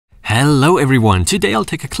Hello everyone, today I'll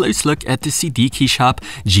take a close look at the CD key shop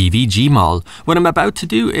GVGMall. What I'm about to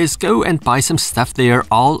do is go and buy some stuff there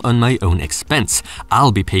all on my own expense.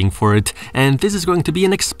 I'll be paying for it, and this is going to be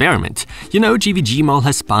an experiment. You know, GVGMall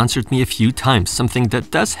has sponsored me a few times, something that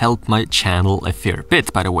does help my channel a fair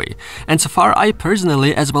bit, by the way. And so far, I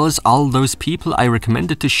personally, as well as all those people I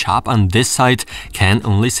recommended to shop on this site, can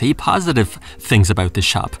only say positive things about the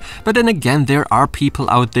shop. But then again, there are people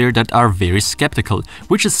out there that are very skeptical,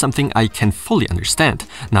 which is something I can fully understand.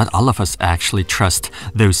 Not all of us actually trust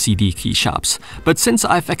those CD key shops. But since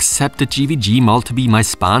I've accepted GVGMall to be my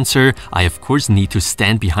sponsor, I of course need to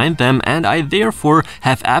stand behind them, and I therefore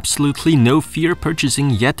have absolutely no fear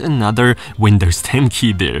purchasing yet another Windows 10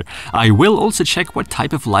 key there. I will also check what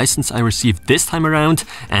type of license I received this time around,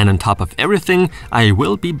 and on top of everything, I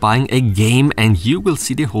will be buying a game and you will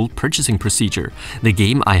see the whole purchasing procedure. The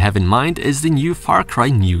game I have in mind is the new Far Cry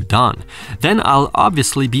New Dawn. Then I'll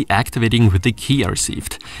obviously be activating with the key I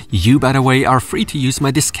received. You, by the way, are free to use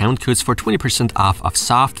my discount codes for 20% off of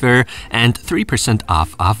software and 3%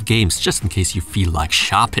 off of games, just in case you feel like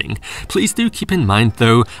shopping. Please do keep in mind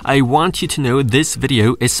though, I want you to know this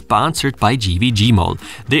video is sponsored by GVGMall,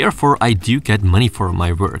 therefore I do get money for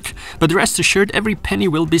my work. But rest assured, every penny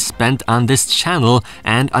will be spent on this channel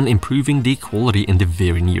and on improving the quality in the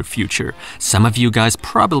very near future. Some of you guys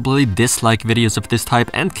probably dislike videos of this type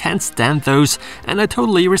and can't stand those, and I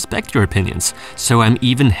totally respect your opinions, so I'm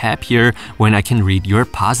even happier when I can read your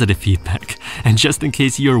positive feedback. And just in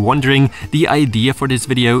case you're wondering, the idea for this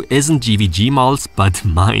video isn't GVGMall's but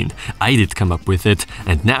mine. I did come up with it,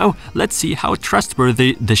 and now let's see how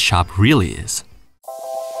trustworthy the shop really is.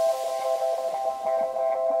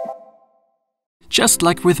 Just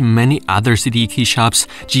like with many other CD key shops,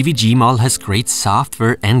 GVGMall has great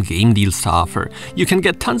software and game deals to offer. You can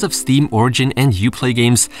get tons of Steam, Origin, and Uplay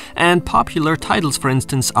games, and popular titles, for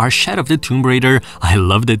instance, are Shadow of the Tomb Raider. I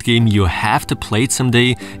love that game, you have to play it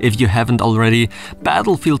someday if you haven't already.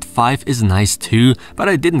 Battlefield 5 is nice too, but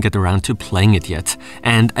I didn't get around to playing it yet.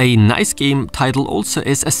 And a nice game title also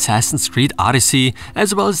is Assassin's Creed Odyssey,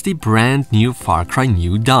 as well as the brand new Far Cry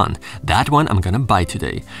New Dawn. That one I'm gonna buy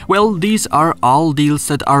today. Well, these are all deals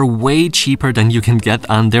that are way cheaper than you can get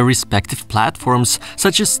on their respective platforms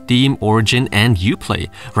such as Steam, Origin, and Uplay.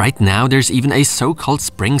 Right now there's even a so-called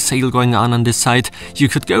spring sale going on this site. You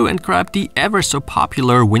could go and grab the ever so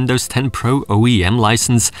popular Windows 10 Pro OEM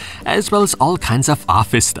license, as well as all kinds of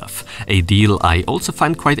Office stuff. A deal I also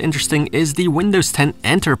find quite interesting is the Windows 10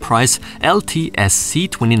 Enterprise LTSC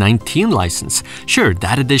 2019 license. Sure,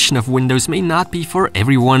 that edition of Windows may not be for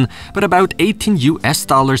everyone, but about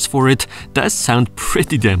 $18 for it does sound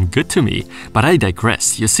pretty damn good to me. But I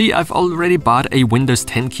digress. You see, I've already bought a Windows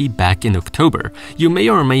 10 key back in October. You may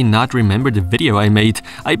or may not remember the video I made.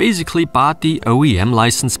 I basically bought the OEM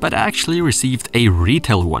license but actually received a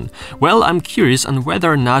retail one. Well, I'm curious on whether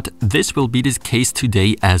or not this will be the case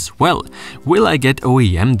today as well. Will I get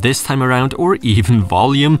OEM this time around or even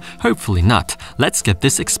volume? Hopefully not. Let's get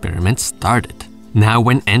this experiment started. Now,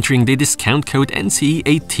 when entering the discount code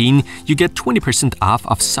NCE18, you get 20% off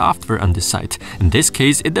of software on the site. In this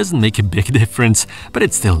case, it doesn't make a big difference, but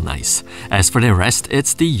it's still nice. As for the rest,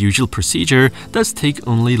 it's the usual procedure, does take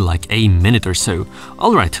only like a minute or so.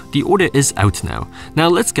 Alright, the order is out now. Now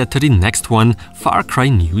let's get to the next one, Far Cry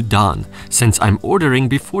New Dawn. Since I'm ordering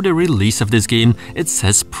before the release of this game, it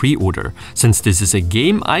says pre-order. Since this is a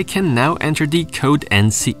game, I can now enter the code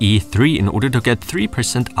NCE3 in order to get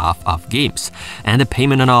 3% off of games. And the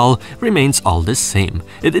payment and all remains all the same.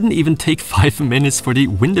 It didn't even take 5 minutes for the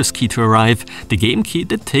Windows key to arrive. The game key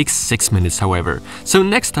did take 6 minutes, however. So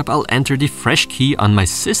next up, I'll enter the fresh key on my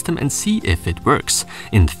system and see if it works.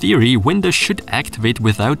 In theory, Windows should activate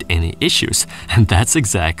without any issues, and that's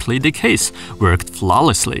exactly the case. Worked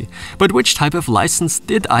flawlessly. But which type of license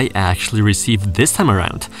did I actually receive this time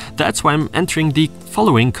around? That's why I'm entering the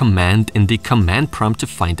following command in the command prompt to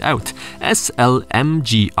find out.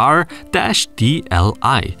 SLMGR-D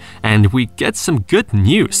DLI. And we get some good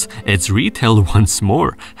news. It's retail once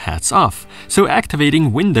more. Hats off. So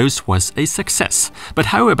activating Windows was a success. But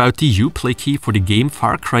how about the Uplay key for the game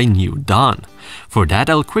Far Cry New Dawn? For that,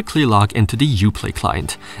 I'll quickly log into the Uplay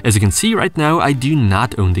client. As you can see right now, I do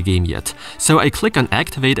not own the game yet. So I click on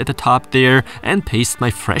Activate at the top there and paste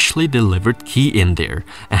my freshly delivered key in there.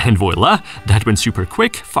 And voila, that went super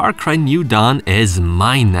quick. Far Cry New Dawn is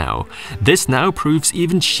mine now. This now proves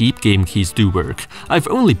even cheap game keys do work. I've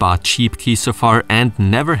only bought cheap keys so far and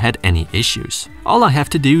never had any issues. All I have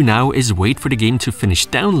to do now is wait for the game to finish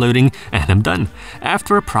downloading and I'm done.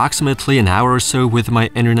 After approximately an hour or so with my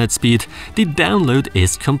internet speed, the download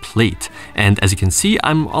is complete. And as you can see,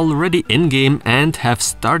 I'm already in-game and have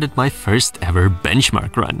started my first ever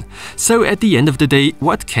benchmark run. So at the end of the day,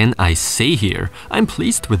 what can I say here? I'm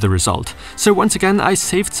pleased with the result. So once again, I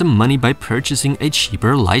saved some money by purchasing a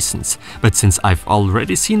cheaper license. But since I've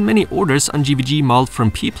already seen many orders on GVGMall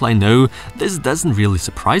from people I know, this doesn't really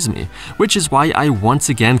surprise me, which is why I once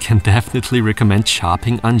again can definitely recommend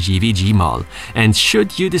shopping on GVGMall. And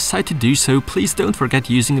should you decide to do so, please don't forget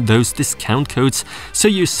using those discount codes so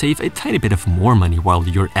you save a tiny bit of more money while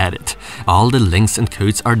you're at it. All the links and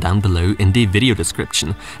codes are down below in the video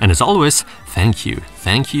description. And as always, thank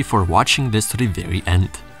you for watching this to the very end.